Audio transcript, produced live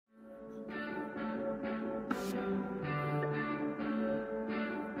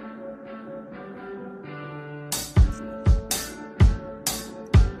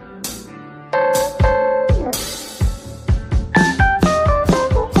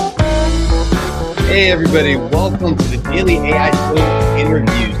Hey everybody, welcome to the Daily AI Show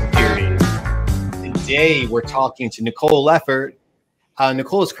interview series. Today we're talking to Nicole Leffler.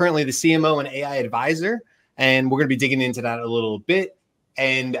 Nicole is currently the CMO and AI advisor, and we're going to be digging into that a little bit.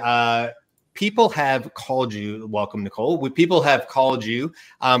 And people have called you, welcome Nicole, people have called you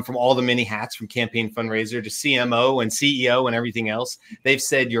from all the many hats, from campaign fundraiser to CMO and CEO and everything else. They've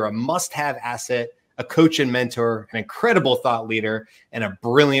said you're a must-have asset, a coach and mentor, an incredible thought leader, and a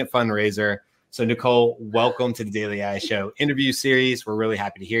brilliant fundraiser. So Nicole, welcome to the Daily AI Show interview series. We're really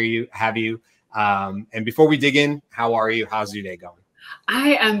happy to have you. And before we dig in, how are you? How's your day going?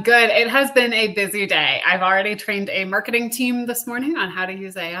 I am good. It has been a busy day. I've already trained a marketing team this morning on how to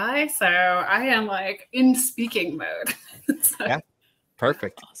use AI. So I am like in speaking mode. Yeah,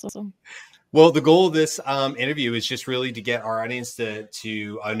 perfect. Awesome. Well, the goal of this interview is just really to get our audience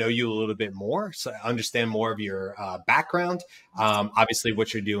to know you a little bit more, so understand more of your background, obviously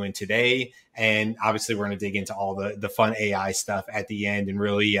what you're doing today. And obviously we're going to dig into all the fun AI stuff at the end and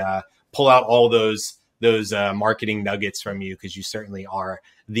really pull out all those marketing nuggets from you, because you certainly are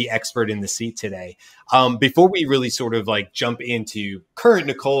the expert in the seat today. Before we really sort of like jump into current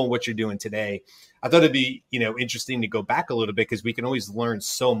Nicole and what you're doing today, I thought it'd be, interesting to go back a little bit, because we can always learn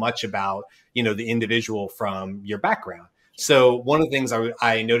so much about, the individual from your background. So one of the things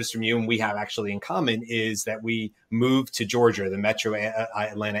I noticed from you, and we have actually in common, is that we moved to Georgia, the metro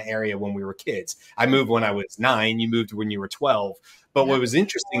Atlanta area, when we were kids. I moved when I was 9. You moved when you were 12. But what was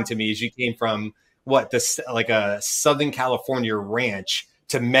interesting to me is you came from like a Southern California ranch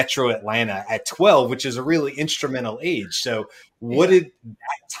to metro Atlanta at 12, which is a really instrumental age. So what did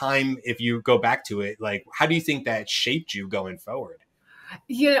that time, if you go back to it, like, how do you think that shaped you going forward?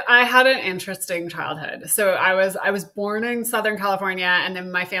 Yeah, I had an interesting childhood. So I was born in Southern California, and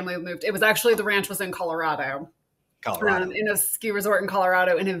then my family moved. It was actually, the ranch was in Colorado. In a ski resort in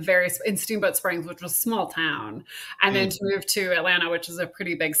Colorado, in Steamboat Springs, which was a small town. And then to move to Atlanta, which is a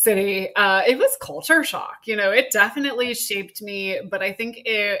pretty big city, it was culture shock. It definitely shaped me, but I think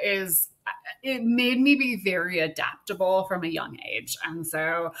it made me be very adaptable from a young age. And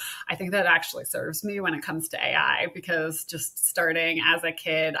so I think that actually serves me when it comes to AI, because just starting as a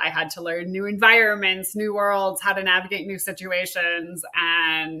kid, I had to learn new environments, new worlds, how to navigate new situations.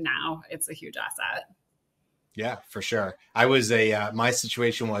 And now it's a huge asset. Yeah, for sure. I was my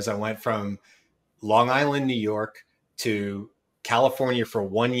situation was I went from Long Island, New York to California for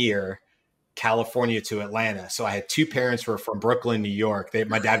 1 year, California to Atlanta. So I had two parents who were from Brooklyn, New York.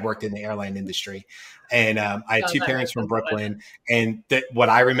 My dad worked in the airline industry. And I had two parents from Brooklyn. And what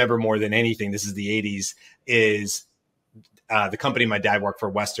I remember more than anything, this is the 80s, is the company my dad worked for,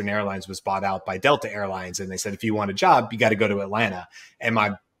 Western Airlines, was bought out by Delta Airlines. And they said, if you want a job, you got to go to Atlanta. And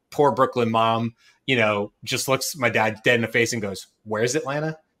my poor Brooklyn mom, just looks my dad dead in the face and goes, "Where's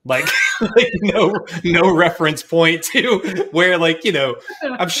Atlanta?" Like no reference point to where,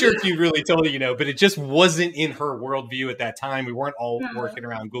 I'm sure if you really told her, but it just wasn't in her worldview at that time. We weren't all working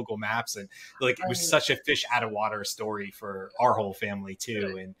around Google Maps, and it was such a fish out of water story for our whole family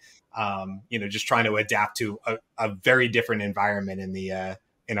too. And, just trying to adapt to a very different environment in the,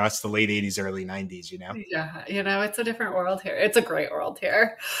 it's the late 80s, early 90s, Yeah, it's a different world here. It's a great world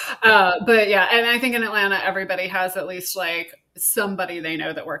here. But yeah, and I think in Atlanta, everybody has at least somebody they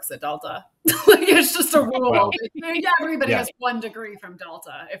know that works at Delta. It's just a rule. Well, everybody has 1 degree from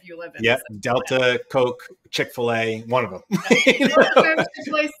Delta if you live in Delta, Coke, Chick-fil-A, one of them.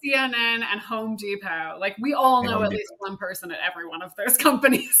 Chick-fil-A, CNN, and Home Depot. We all know at least one person at every one of those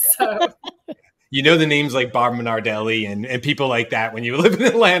companies. So the names like Bob Minardelli and people like that when you live in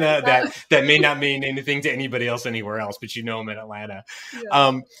Atlanta, that may not mean anything to anybody else anywhere else, but them in Atlanta.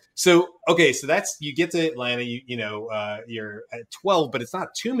 Yeah. So that's, you get to Atlanta, you're at 12, but it's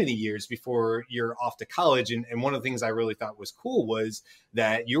not too many years before you're off to college. And one of the things I really thought was cool was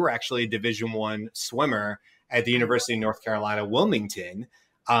that you were actually a Division I swimmer at the University of North Carolina, Wilmington,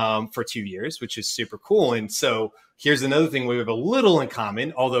 for 2 years, which is super cool. And so here's another thing we have a little in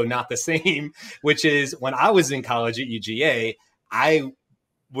common, although not the same, which is when I was in college at UGA, I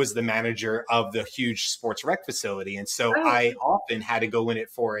was the manager of the huge sports rec facility. And so I often had to go in at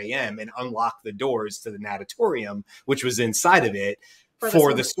 4 a.m. and unlock the doors to the natatorium, which was inside of it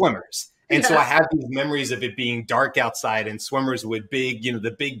for the swimmers. And so I have these memories of it being dark outside and swimmers with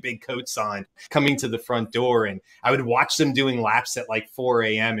the big coats on coming to the front door. And I would watch them doing laps at 4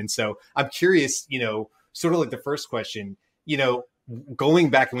 a.m. And so I'm curious, sort of the first question, going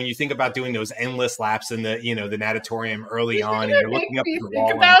back, when you think about doing those endless laps in the, the natatorium early on, and you're looking up at the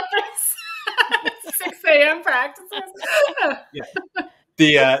wall. About this. 6 a.m. practices.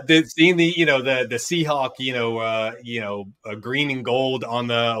 seeing the the Seahawk green and gold on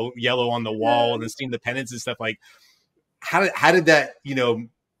the yellow on the wall, and then seeing the pennants and stuff, like how did that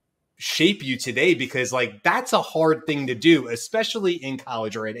shape you today? Because like that's a hard thing to do, especially in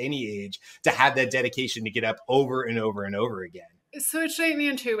college or at any age, to have that dedication to get up over and over and over again. So it shaped me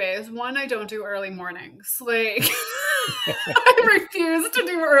in two ways. One, I don't do early mornings. Like I refuse to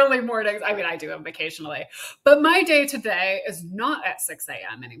do early mornings. I mean, I do them occasionally, but my day to day is not at 6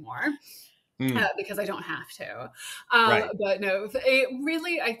 a.m. anymore. Because I don't have to. Right. But no, it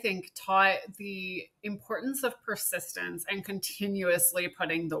really, I think, taught the importance of persistence and continuously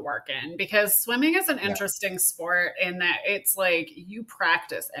putting the work in, because swimming is an interesting sport in that it's like you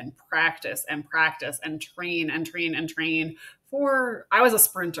practice and practice and practice and train and train and train I was a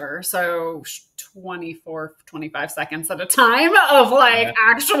sprinter, so 24, 25 seconds at a time of like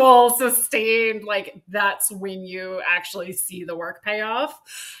actual sustained, like that's when you actually see the work pay off.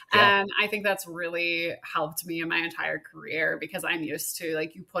 Yeah. And I think that's really helped me in my entire career, because I'm used to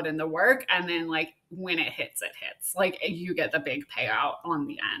like you put in the work and then like when it hits, like you get the big payout on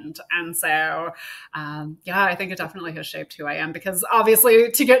the end. And so, I think it definitely has shaped who I am, because obviously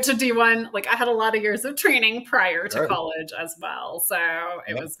to get to D1, like I had a lot of years of training prior to college as well. So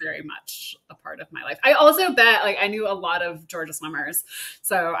it was very much a part of my life. I also bet like I knew a lot of Georgia swimmers.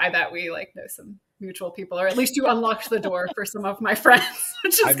 So I bet we like know some mutual people, or at least you unlocked the door for some of my friends,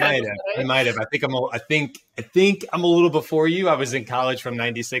 which is I might have. I think I'm a little before you. I was in college from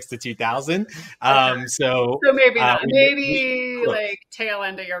 96 to 2000. So maybe not. Maybe like tail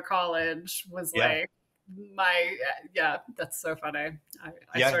end of your college was like my, that's so funny.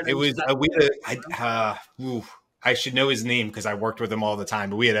 It was, I should know his name because I worked with him all the time,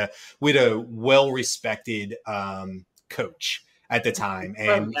 but we had a well-respected coach at the time.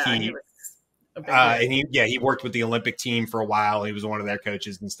 And he worked with the Olympic team for a while. He was one of their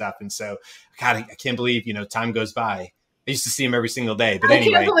coaches and stuff. And so, God, I can't believe, time goes by. I used to see him every single day. But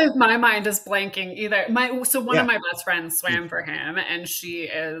anyway, I can't believe my mind is blanking either. One of my best friends swam for him, and she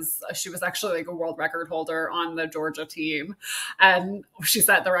was actually like a world record holder on the Georgia team, and she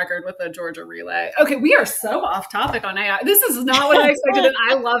set the record with the Georgia relay. Okay, we are so off topic on AI. This is not what I expected, and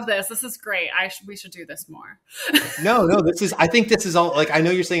I love this. This is great. We should do this more. No, I think this is all, like, I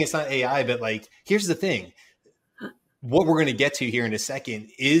know you're saying it's not AI, but like, here's the thing. What we're going to get to here in a second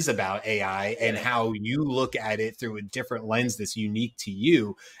is about AI and how you look at it through a different lens that's unique to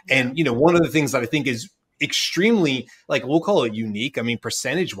you. And, one of the things that I think is extremely, like, we'll call it unique, I mean,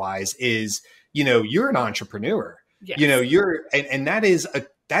 percentage wise, is, you're an entrepreneur. Yes. And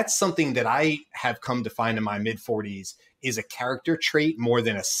that's something that I have come to find in my mid 40s is a character trait more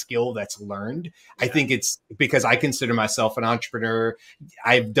than a skill that's learned. Yeah. I think it's because I consider myself an entrepreneur.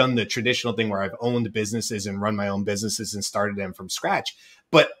 I've done the traditional thing where I've owned businesses and run my own businesses and started them from scratch.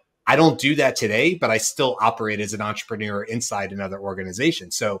 But I don't do that today, but I still operate as an entrepreneur inside another organization.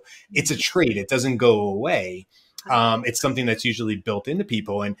 So it's a trait. It doesn't go away. It's something that's usually built into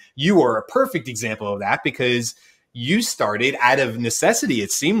people. And you are a perfect example of that, because you started out of necessity,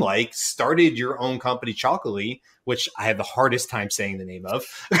 it seemed like, started your own company, Chocolate, which I have the hardest time saying the name of,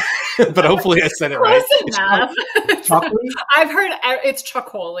 but hopefully I said it right. Chocolate? I've heard it's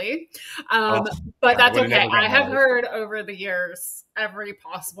Chocolate, but that's okay. I have heard over the years every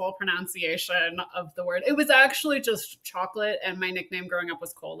possible pronunciation of the word. It was actually just chocolate, and my nickname growing up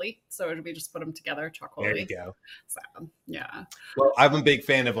was Coley, so we just put them together, Chocolate. There you go. So, yeah. Well, I'm a big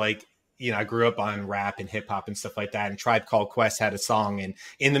fan of, like, I grew up on rap and hip hop and stuff like that. And Tribe Called Quest had a song, and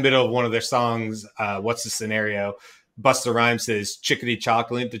in the middle of one of their songs, What's the Scenario? Busta Rhymes says, "Chickadee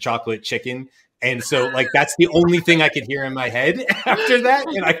chocolate, the chocolate chicken." And so, like, that's the only thing I could hear in my head after that.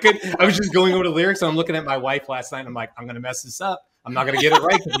 And I was just going over the lyrics, and I'm looking at my wife last night, and I'm like, I'm going to mess this up. I'm not going to get it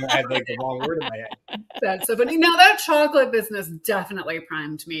right because I had like the wrong word in my head. That's so funny. Now, that chocolate business definitely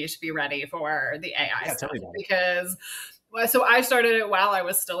primed me to be ready for the AI stuff, because so I started it while I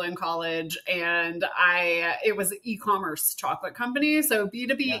was still in college, and it was an e-commerce chocolate company. So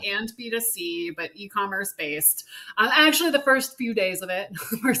B2B and B2C, but e-commerce based. Actually, the first few days of it,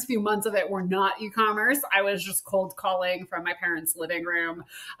 the first few months of it were not e-commerce. I was just cold calling from my parents' living room,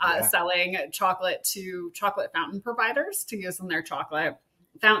 selling chocolate to chocolate fountain providers to use in their chocolate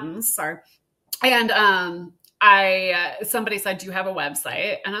fountains. Sorry. And, somebody said, "Do you have a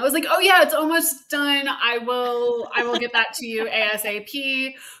website?" And I was like, "Oh yeah, it's almost done. I will get that to you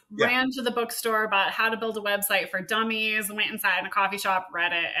ASAP." Ran to the bookstore, bought How to Build a Website for Dummies, went inside in a coffee shop,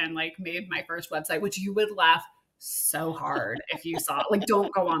 read it, and like made my first website, which you would laugh so hard if you saw, like,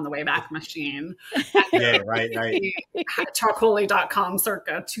 don't go on the Wayback Machine. Yeah, right. Chalkholy.com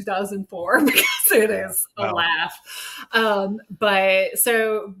circa 2004 because it is a laugh. But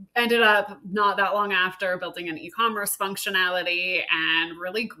so ended up not that long after building an e-commerce functionality and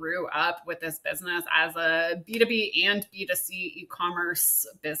really grew up with this business as a B2B and B2C e-commerce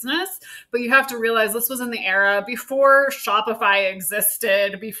business. But you have to realize this was in the era before Shopify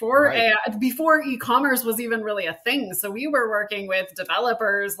existed, before e-commerce was even really a thing. So we were working with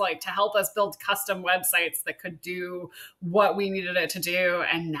developers like to help us build custom websites that could do what we needed it to do,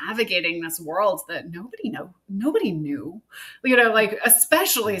 and navigating this world that nobody knew, you know, like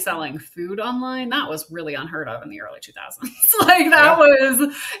especially selling food online. That was really unheard of in the early 2000s. Like that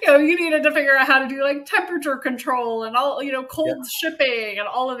was, you know, you needed to figure out how to do like temperature control and all, you know, cold shipping and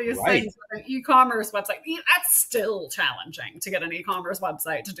all of these things with an e-commerce website. That's still challenging to get an e-commerce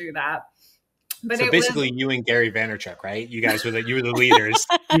website to do that. But so basically, you and Gary Vaynerchuk, right? You guys were the leaders.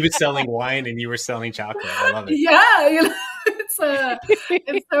 He was selling wine, and you were selling chocolate. I love it. Yeah, you know,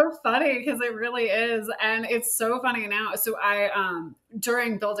 it's so funny because it really is, and it's so funny now. So I,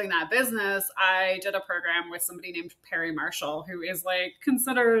 during building that business, I did a program with somebody named Perry Marshall, who is like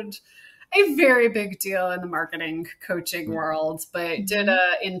considered a very big deal in the marketing coaching world, but did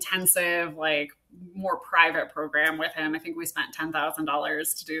a intensive, like, more private program with him. I think we spent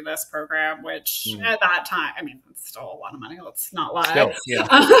 $10,000 to do this program, which at that time, I mean, it's still a lot of money. Let's not lie.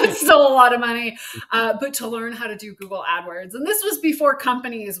 It's still a lot of money. But to learn how to do Google AdWords. And this was before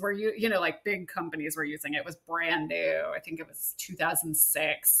companies were, you know, like big companies were using it. It was brand new. I think it was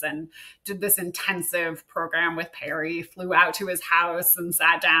 2006, and did this intensive program with Perry, flew out to his house and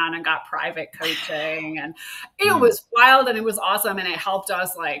sat down and got private coaching. And it was wild and it was awesome. And it helped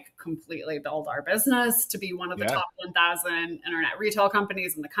us like completely build our business to be one of the top 1,000 internet retail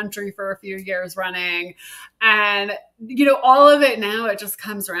companies in the country for a few years running. And, you know, all of it now, it just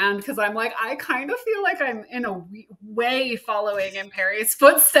comes around because I'm like, I kind of feel like I'm in a way following in Perry's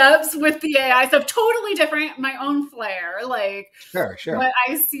footsteps with the AI stuff. Totally different, my own flair. Like, sure. But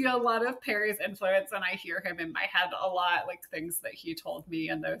I see a lot of Perry's influence and I hear him in my head a lot, like things that he told me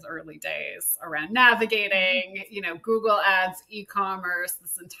in those early days around navigating, you know, Google Ads, e-commerce,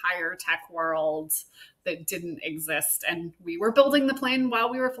 this entire tech world that didn't exist. And we were building the plane while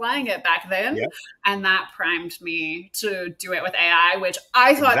we were flying it back then. And that primed me to do it with AI, which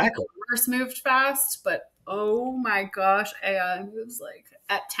I thought e-commerce moved fast, but oh my gosh, AI moves like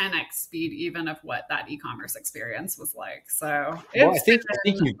at 10x speed, even of what that e-commerce experience was like. So I think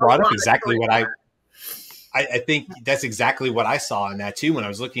you brought up exactly what I think that's exactly what I saw in that too. When I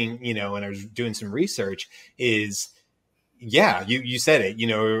was looking, you know, and I was doing some research is, you said it, you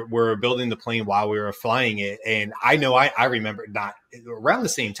know, we're building the plane while we were flying it. And I know I remember not around the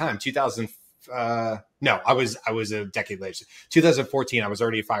same time, 2000. No, I was a decade later. 2014, I was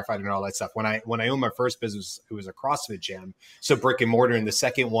already a firefighter and all that stuff. When I owned my first business, it was a CrossFit gym. So brick and mortar. And the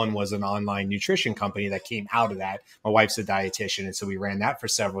second one was an online nutrition company that came out of that. My wife's a dietitian. And so we ran that for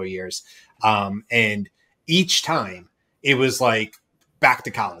several years. And each time it was like back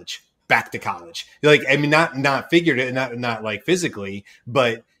to college. Like, I mean, not figuratively, not like physically,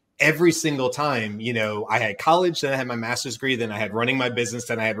 but every single time, you know, I had college, then I had my master's degree, then I had running my business,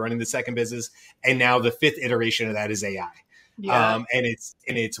 then I had running the second business. And now the fifth iteration of that is AI. And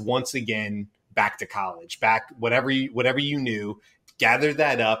it's once again, back to college, whatever you knew, gather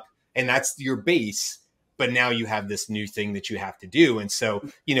that up. And that's your base. But now you have this new thing that you have to do. And so,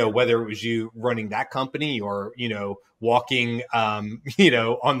 you know, whether it was you running that company or, you know, walking, you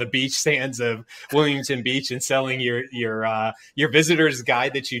know, on the beach sands of Williamson Beach and selling your visitor's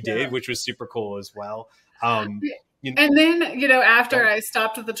guide that you did, which was super cool as well. And then, you know, after I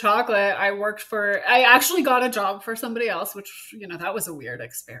stopped with the chocolate, I actually got a job for somebody else, which, you know, that was a weird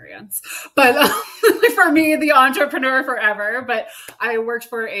experience. But for me, the entrepreneur forever. But I worked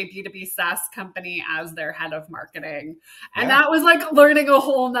for a B2B SaaS company as their head of marketing. And that was like learning a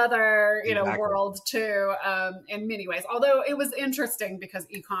whole nother, you know, world too, in many ways. Although it was interesting because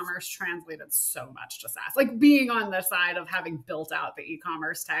e-commerce translated so much to SaaS. Like being on the side of having built out the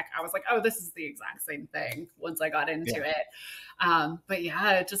e-commerce tech, I was like, oh, this is the exact same thing once I got into it. But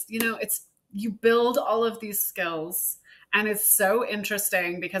yeah, just, you know, you build all of these skills and it's so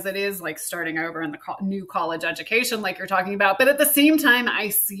interesting because it is like starting over in the new college education, like you're talking about. But at the same time, I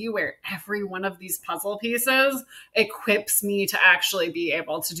see where every one of these puzzle pieces equips me to actually be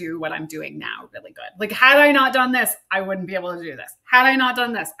able to do what I'm doing now really good. Like had I not done this, I wouldn't be able to do this. Had I not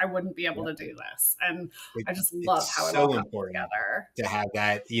done this, I wouldn't be able to do this. And I just love how it all comes together. To have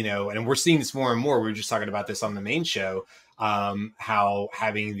that, you know, and we're seeing this more and more. We were just talking about this on the main show. how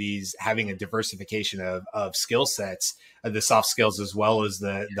having a diversification of skill sets, the soft skills as well as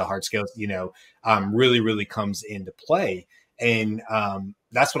the hard skills, really, really comes into play. And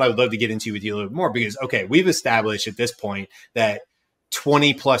that's what I would love to get into with you a little bit more, because, okay, we've established at this point that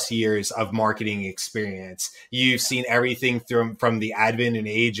 20 plus years of marketing experience. You've seen everything from the advent and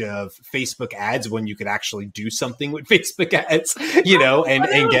age of Facebook ads, when you could actually do something with Facebook ads,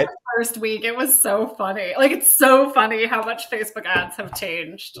 and get first week. It was so funny. Like, it's so funny how much Facebook ads have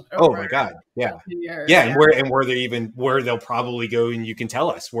changed. Oh my God. Yeah. Yeah. And where they'll probably go, and you can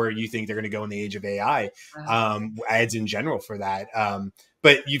tell us where you think they're going to go in the age of AI, ads in general for that.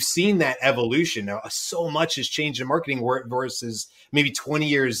 But you've seen that evolution. Now, so much has changed in marketing versus maybe 20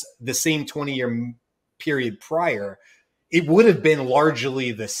 years, the same 20-year period prior. It would have been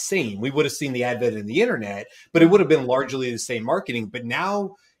largely the same. We would have seen the advent of the internet, but it would have been largely the same marketing. But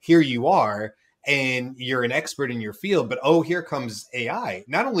now here you are, and you're an expert in your field, but here comes AI.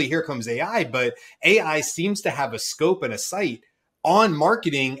 Not only here comes AI, but AI seems to have a scope and a sight on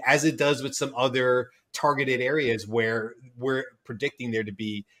marketing, as it does with some other targeted areas where we're predicting there to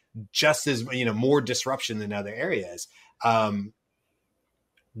be just as more disruption than other areas.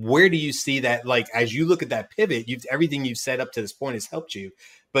 Where do you see that, like, as you look at that pivot, everything you've said up to this point has helped you,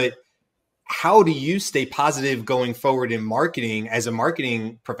 but how do you stay positive going forward in marketing as a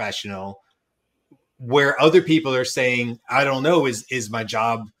marketing professional, where other people are saying, I don't know, is my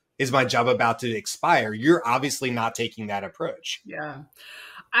job about to expire? You're obviously not taking that approach. Yeah.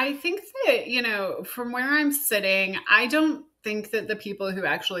 I think that, from where I'm sitting, I don't think that the people who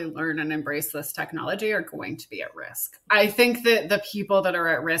actually learn and embrace this technology are going to be at risk. I think that the people that are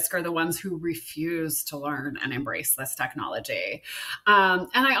at risk are the ones who refuse to learn and embrace this technology. And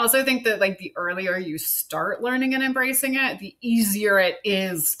I also think that, like, the earlier you start learning and embracing it, the easier it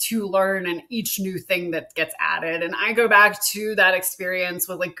is to learn and each new thing that gets added. And I go back to that experience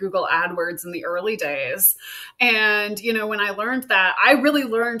with, like, Google AdWords in the early days. And, when I learned that, I really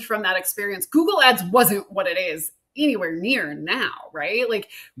learned from that experience. Google Ads wasn't what it is anywhere near now, right? Like,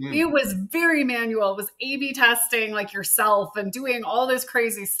 it was very manual. It was A/B testing, like, yourself, and doing all this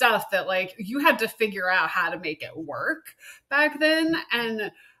crazy stuff that, like, you had to figure out how to make it work back then.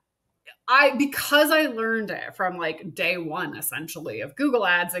 And because I learned it from, like, day one, essentially, of Google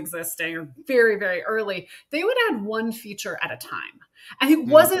Ads existing, or very, very early, they would add one feature at a time. And it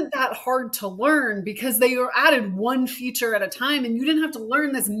wasn't that hard to learn, because they added one feature at a time, and you didn't have to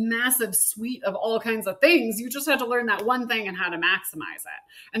learn this massive suite of all kinds of things. You just had to learn that one thing and how to maximize it.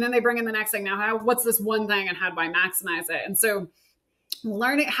 And then they bring in the next thing. Now, what's this one thing and how do I maximize it? And so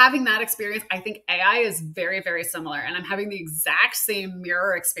having that experience, I think AI is very, very similar. And I'm having the exact same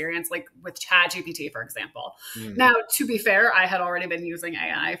mirror experience, like with ChatGPT, for example. Now, to be fair, I had already been using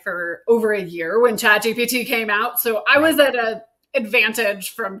AI for over a year when ChatGPT came out. So I was at an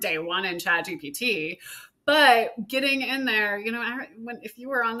advantage from day one in ChatGPT. But getting in there, if you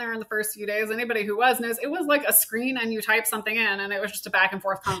were on there in the first few days, anybody who knows, it was like a screen and you type something in and it was just a back and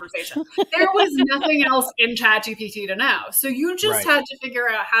forth conversation. There was nothing else in ChatGPT to know. So you just had to figure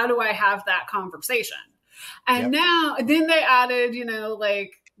out, how do I have that conversation? And then they added,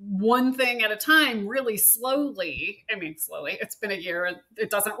 like, one thing at a time, really slowly. I mean, slowly, it's been a year and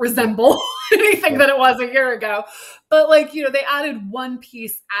it doesn't resemble anything that it was a year ago. But, like, they added one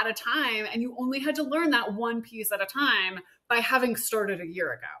piece at a time, and you only had to learn that one piece at a time by having started a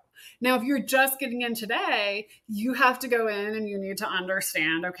year ago. Now, if you're just getting in today, you have to go in and you need to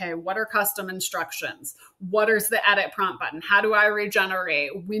understand, okay, what are custom instructions? What is the edit prompt button? How do I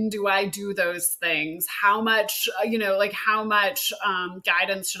regenerate? When do I do those things? How much, how much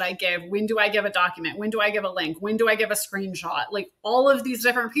guidance should I give? When do I give a document? When do I give a link? When do I give a screenshot? Like, all of these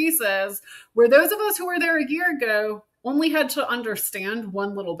different pieces, where those of us who were there a year ago only had to understand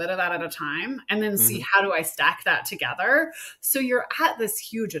one little bit of that at a time, and then see, how do I stack that together? So you're at this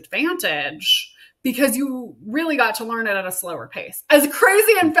huge advantage, because you really got to learn it at a slower pace. As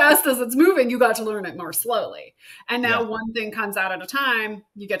crazy and fast as it's moving, you got to learn it more slowly. And now one thing comes out at a time,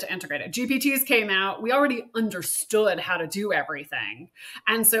 you get to integrate it. GPTs came out, we already understood how to do everything.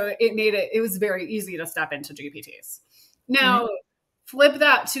 And so it was very easy to step into GPTs. Now, flip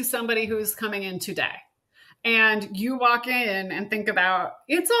that to somebody who's coming in today. And you walk in and think about,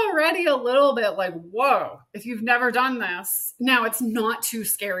 it's already a little bit like, whoa, if you've never done this. Now, it's not too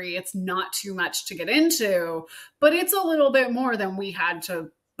scary. It's not too much to get into, but it's a little bit more than we had to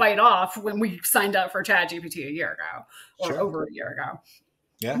bite off when we signed up for ChatGPT a year ago, or over a year ago.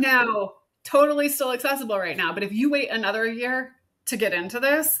 Yeah. Now, totally still accessible right now. But if you wait another year, to get into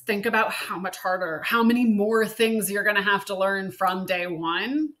this, think about how much harder, how many more things you're going to have to learn from day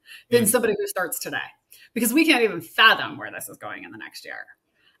one than somebody who starts today. Because we can't even fathom where this is going in the next year.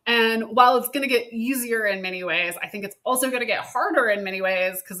 And while it's going to get easier in many ways, I think it's also going to get harder in many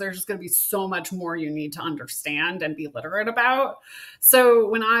ways because there's just going to be so much more you need to understand and be literate about. So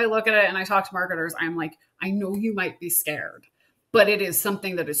when I look at it and I talk to marketers, I'm like, I know you might be scared, but it is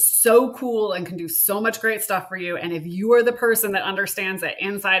something that is so cool and can do so much great stuff for you. And if you are the person that understands it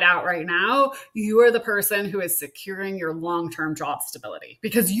inside out right now, you are the person who is securing your long-term job stability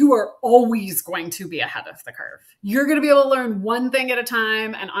because you are always going to be ahead of the curve. You're going to be able to learn one thing at a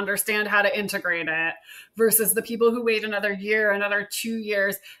time and understand how to integrate it versus the people who wait another year, another 2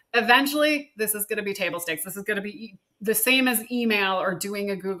 years. Eventually, this is going to be table stakes. This is going to be the same as email or doing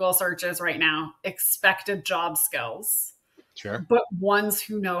a Google searches right now, expected job skills. Sure. But ones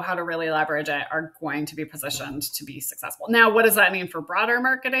who know how to really leverage it are going to be positioned to be successful. Now, what does that mean for broader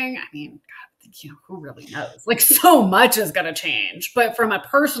marketing? I mean, God, you know, who really knows? Like so much is going to change. But from a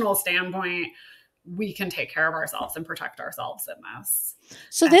personal standpoint, we can take care of ourselves and protect ourselves in this.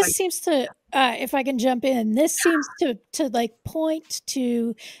 So this seems to, if I can jump in, this seems to like point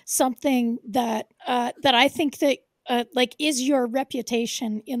to something that that I think that like is your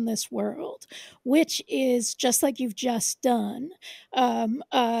reputation in this world, which is just like you've just done.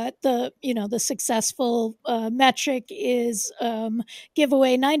 The successful metric is give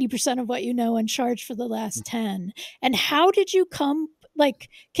away 90% of what you know and charge for the last 10. And how did you come? Like,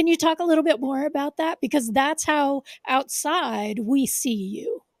 can you talk a little bit more about that? Because that's how outside we see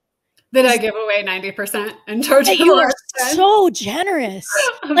you. Did I give away 90% and charge for you are so generous.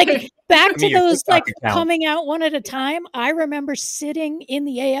 Okay. Like back to those like coming out one at a time. I remember sitting in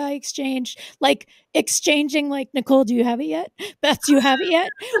the AI exchange, like exchanging like, Nicole, do you have it yet? Beth, do you have it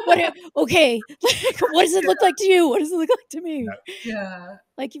yet? Okay. What does it look like to you? What does it look like to me? Yeah.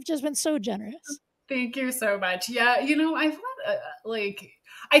 Like you've just been so generous. Thank you so much. Yeah. You know, I've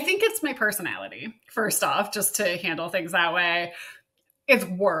I think it's my personality, first off, just to handle things that way. It's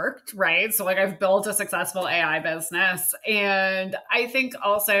worked, right? So like I've built a successful AI business, and I think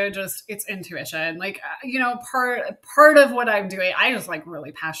also just it's intuition. Like, you know, part of what I'm doing, I just like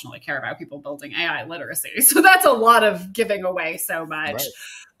really passionately care about people building AI literacy. So that's a lot of giving away so much. Right.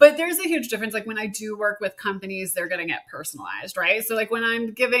 But there's a huge difference. Like when I do work with companies, they're getting it personalized, right? So like when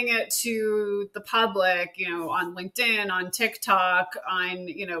I'm giving it to the public, you know, on LinkedIn, on TikTok, on,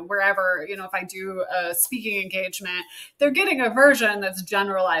 you know, wherever, you know, if I do a speaking engagement, they're getting a version that's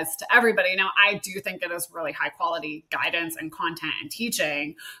generalized to everybody. Now, I do think it is really high quality guidance and content and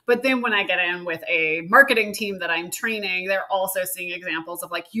teaching. But then when I get in with a marketing team that I'm training, they're also seeing examples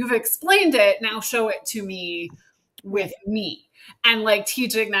of like, you've explained it, now show it to me with me. And like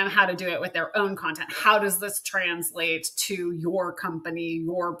teaching them how to do it with their own content. How does this translate to your company,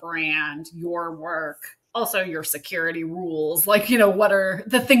 your brand, your work, also your security rules? Like, you know, what are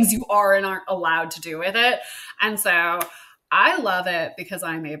the things you are and aren't allowed to do with it? And so I love it because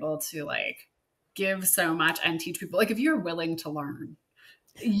I'm able to like give so much and teach people. Like if you're willing to learn,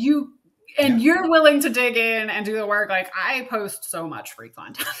 you're willing to dig in and do the work. Like I post so much free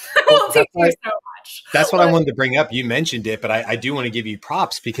content. It will teach you so much. That's what I wanted to bring up. You mentioned it, but I do want to give you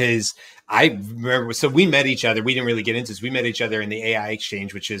props because I remember, so we met each other. We didn't really get into this. We met each other in the AI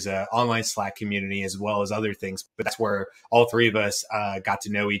Exchange, which is an online Slack community as well as other things. But that's where all three of us got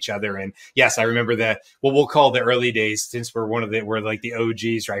to know each other. And yes, I remember what we'll call the early days, since we're like the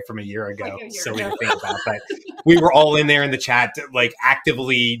OGs, right, from a year ago. Silly to think about, but we were all in there in the chat, like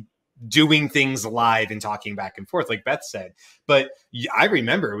actively doing things live and talking back and forth, like Beth said. But I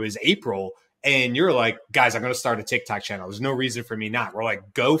remember it was April and you're like, guys, I'm going to start a TikTok channel. There's no reason for me not. We're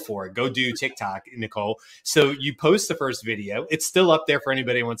like, go for it. Go do TikTok, Nicole. So you post the first video. It's still up there for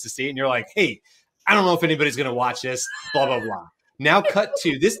anybody who wants to see it. And you're like, hey, I don't know if anybody's going to watch this, blah, blah, blah. Now cut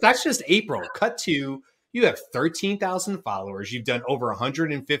to this. That's just April. Cut to you have 13,000 followers. You've done over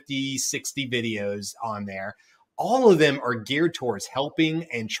 150, 60 videos on there. All of them are geared towards helping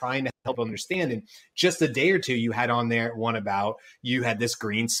and trying to help understand. And just a day or two, you had on there one about you had this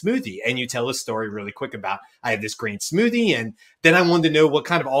green smoothie, and you tell a story really quick about I had this green smoothie, and then I wanted to know what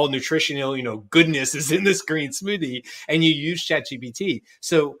kind of all nutritional, goodness is in this green smoothie, and you use ChatGPT.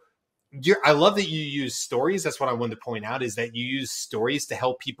 So I love that you use stories. That's what I wanted to point out, is that you use stories to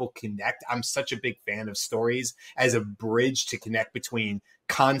help people connect. I'm such a big fan of stories as a bridge to connect between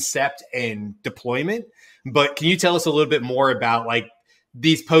concept and deployment. But can you tell us a little bit more about like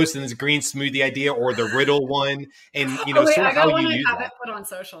these posts and this green smoothie idea, or the riddle one, and sort of how you use have that? it put on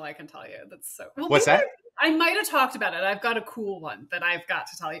social. I can tell you that's so. What's that? I might have talked about it. I've got a cool one that I've got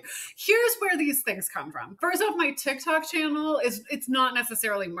to tell you. Here's where these things come from. First off, my TikTok channel it's not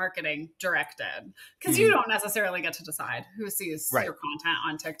necessarily marketing directed because you don't necessarily get to decide who sees your content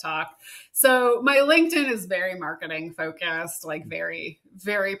on TikTok. So my LinkedIn is very marketing focused, like very,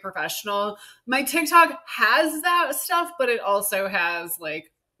 very professional. My TikTok has that stuff, but it also has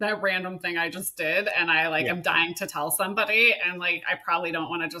like that random thing I just did. And I I'm dying to tell somebody. And like, I probably don't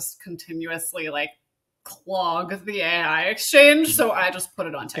want to just continuously like clog the AI exchange. So I just put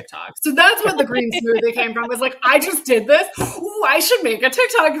it on TikTok. So that's what the green smoothie came from, was like, I just did this. Ooh, I should make a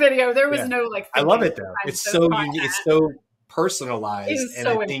TikTok video. There was no like, I love it though. It's so unique. It's so personalized. It is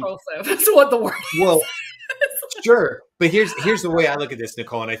so impulsive. That's what the word is. Well, sure. But here's the way I look at this,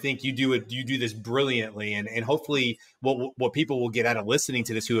 Nicole, and I think you do this brilliantly, and hopefully what people will get out of listening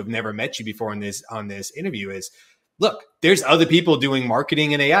to this who have never met you before on this interview is, look, there's other people doing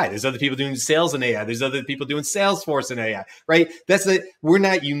marketing in AI. There's other people doing sales in AI. There's other people doing Salesforce in AI, right? We're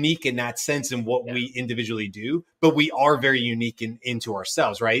not unique in that sense in what we individually do, but we are very unique into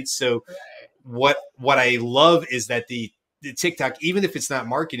ourselves, right? So what I love is that the TikTok, even if it's not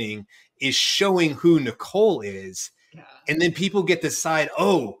marketing, is showing who Nicole is. Yeah. And then people get to decide,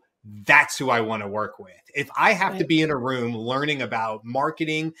 oh, that's who I want to work with. If I have to be in a room learning about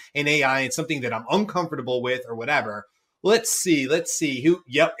marketing and AI and something that I'm uncomfortable with or whatever, let's see who,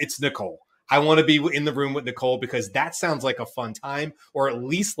 it's Nicole. I want to be in the room with Nicole because that sounds like a fun time, or at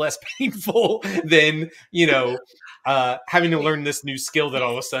least less painful than, having to learn this new skill that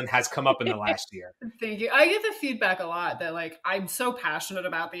all of a sudden has come up in the last year. Thank you. I get the feedback a lot that like, I'm so passionate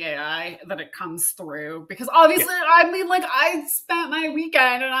about the AI that it comes through, because obviously, I mean, like I spent my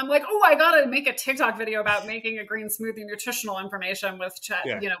weekend and I'm like, oh, I got to make a TikTok video about making a green smoothie nutritional information with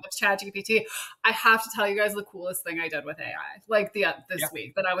with ChatGPT. I have to tell you guys the coolest thing I did with AI, like this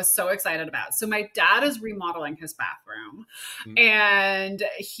week, that I was so excited about. So my dad is remodeling his bathroom, and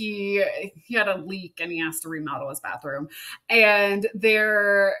he had a leak and he has to remodel his bathroom. And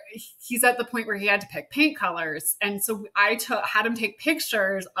he's at the point where he had to pick paint colors. And so I had him take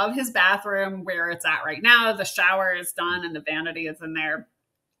pictures of his bathroom where it's at right now. The shower is done and the vanity is in there.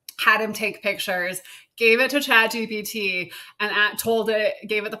 Had him take pictures, gave it to ChatGPT, and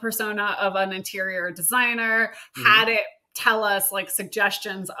gave it the persona of an interior designer, had it tell us like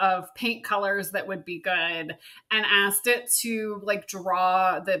suggestions of paint colors that would be good, and asked it to like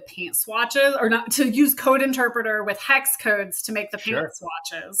draw the paint swatches, or not, to use code interpreter with hex codes to make the paint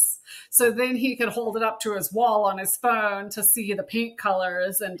swatches. So then he could hold it up to his wall on his phone to see the paint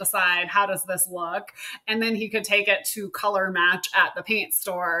colors and decide, how does this look? And then he could take it to color match at the paint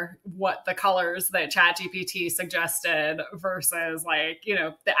store what the colors that ChatGPT suggested versus like,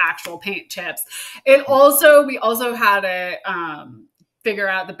 the actual paint chips. We also had it figure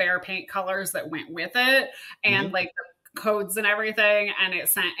out the bare paint colors that went with it, and like the codes and everything,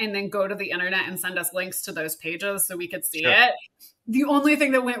 and then go to the internet and send us links to those pages so we could see it. The only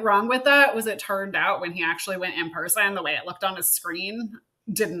thing that went wrong with that was it turned out when he actually went in person, the way it looked on his screen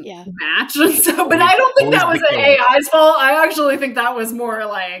didn't match. So, but I don't think that was an AI's fault. I actually think that was more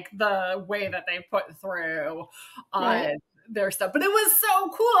like the way that they put through their stuff. But it was so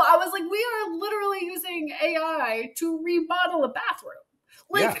cool. I was like, we are literally using AI to remodel a bathroom.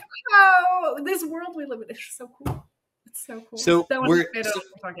 Like, this world we live in is so cool. It's so cool. So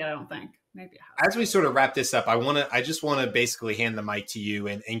I don't think. Maybe as we sort of wrap this up, I just want to basically hand the mic to you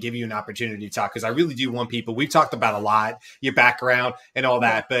and give you an opportunity to talk, because I really do want people. We've talked about a lot, your background and all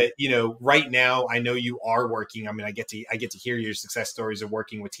that, but right now I know you are working. I mean, I get to hear your success stories of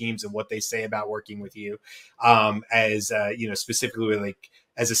working with teams and what they say about working with you, as specifically like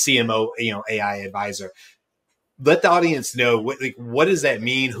as a CMO, AI advisor. Let the audience know what does that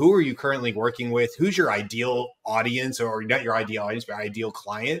mean? Who are you currently working with? Who's your ideal audience, or not your ideal audience, but ideal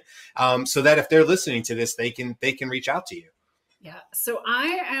client? So that if they're listening to this, they can reach out to you. Yeah. So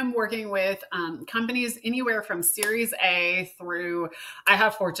I am working with companies anywhere from Series A through, I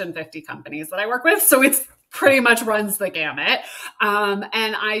have Fortune 50 companies that I work with. So it's pretty much runs the gamut.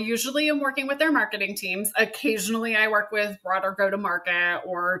 And I usually am working with their marketing teams. Occasionally I work with broader go-to-market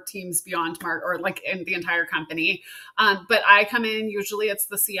or teams beyond market, or like in the entire company. But I come in, usually it's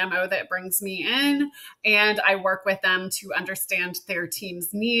the CMO that brings me in, and I work with them to understand their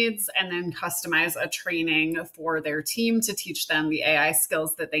team's needs and then customize a training for their team to teach them the AI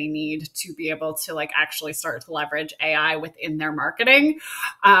skills that they need to be able to like actually start to leverage AI within their marketing.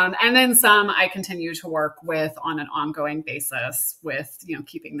 And then I continue to work with on an ongoing basis with,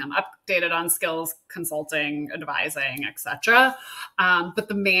 keeping them updated on skills, consulting, advising, etc. But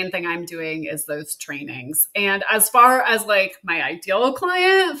the main thing I'm doing is those trainings. And as far as like my ideal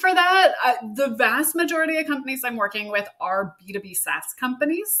client for that, the vast majority of companies I'm working with are B2B SaaS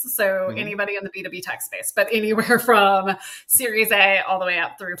companies. So anybody in the B2B tech space, but anywhere from Series A all the way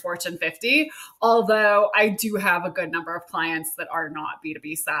up through Fortune 50. Although I do have a good number of clients that are not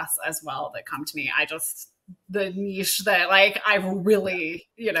B2B SaaS as well that come to me. The niche that like I've really,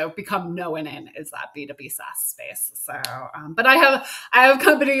 become known in is that B2B SaaS space. So, but I have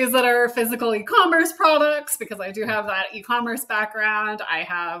companies that are physical e-commerce products because I do have that e-commerce background. I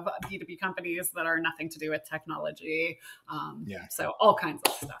have B2B companies that are nothing to do with technology. So all kinds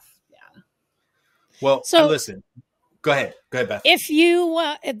of stuff. Yeah. Well, so listen. Go ahead, Beth. If you,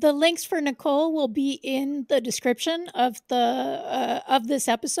 the links for Nicole will be in the description of of this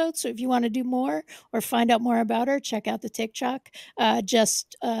episode. So if you want to do more or find out more about her, check out the TikTok.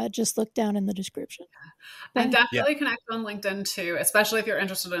 Just look down in the description. And definitely connect on LinkedIn too, especially if you're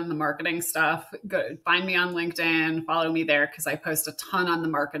interested in the marketing stuff. Go find me on LinkedIn, follow me there because I post a ton on the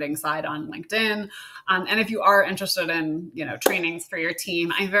marketing side on LinkedIn. And if you are interested in, trainings for your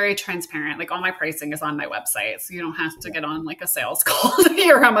team, I'm very transparent. Like all my pricing is on my website. So you don't have to get on like a sales call to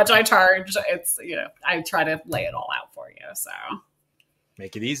hear how much I charge. It's, I try to lay it all out for you. So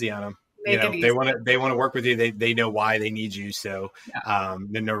make it easy on them. They want to work with you. They know why they need you. So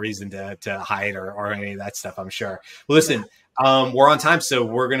there's no reason to hide or any of that stuff, I'm sure. Well, listen, we're on time, so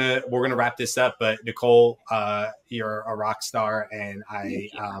we're gonna wrap this up. But Nicole, you're a rock star, and I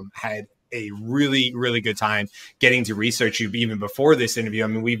had a really, really good time getting to research you even before this interview. I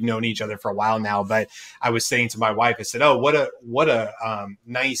mean, we've known each other for a while now, but I was saying to my wife, I said, "Oh, what a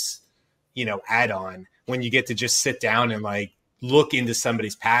nice, add-on when you get to just sit down and like look into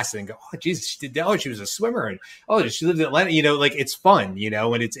somebody's past and go, oh, Jesus, she did that. Oh, she was a swimmer. And oh, she lived in Atlanta, like it's fun,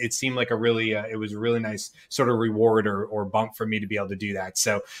 and it seemed like it was a really nice sort of reward or bump for me to be able to do that.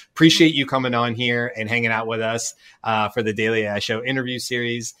 So appreciate you coming on here and hanging out with us for the Daily AI Show interview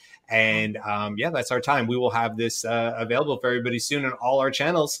series. And that's our time. We will have this available for everybody soon on all our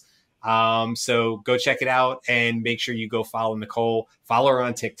channels. So go check it out and make sure you go follow Nicole, follow her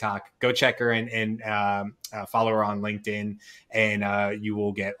on TikTok, go check her and follow her on LinkedIn, and you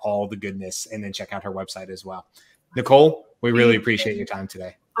will get all the goodness, and then check out her website as well. Nicole, we really appreciate your time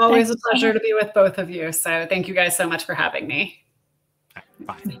today. Always a pleasure to be with both of you. So thank you guys so much for having me.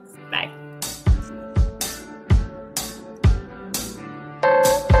 Bye.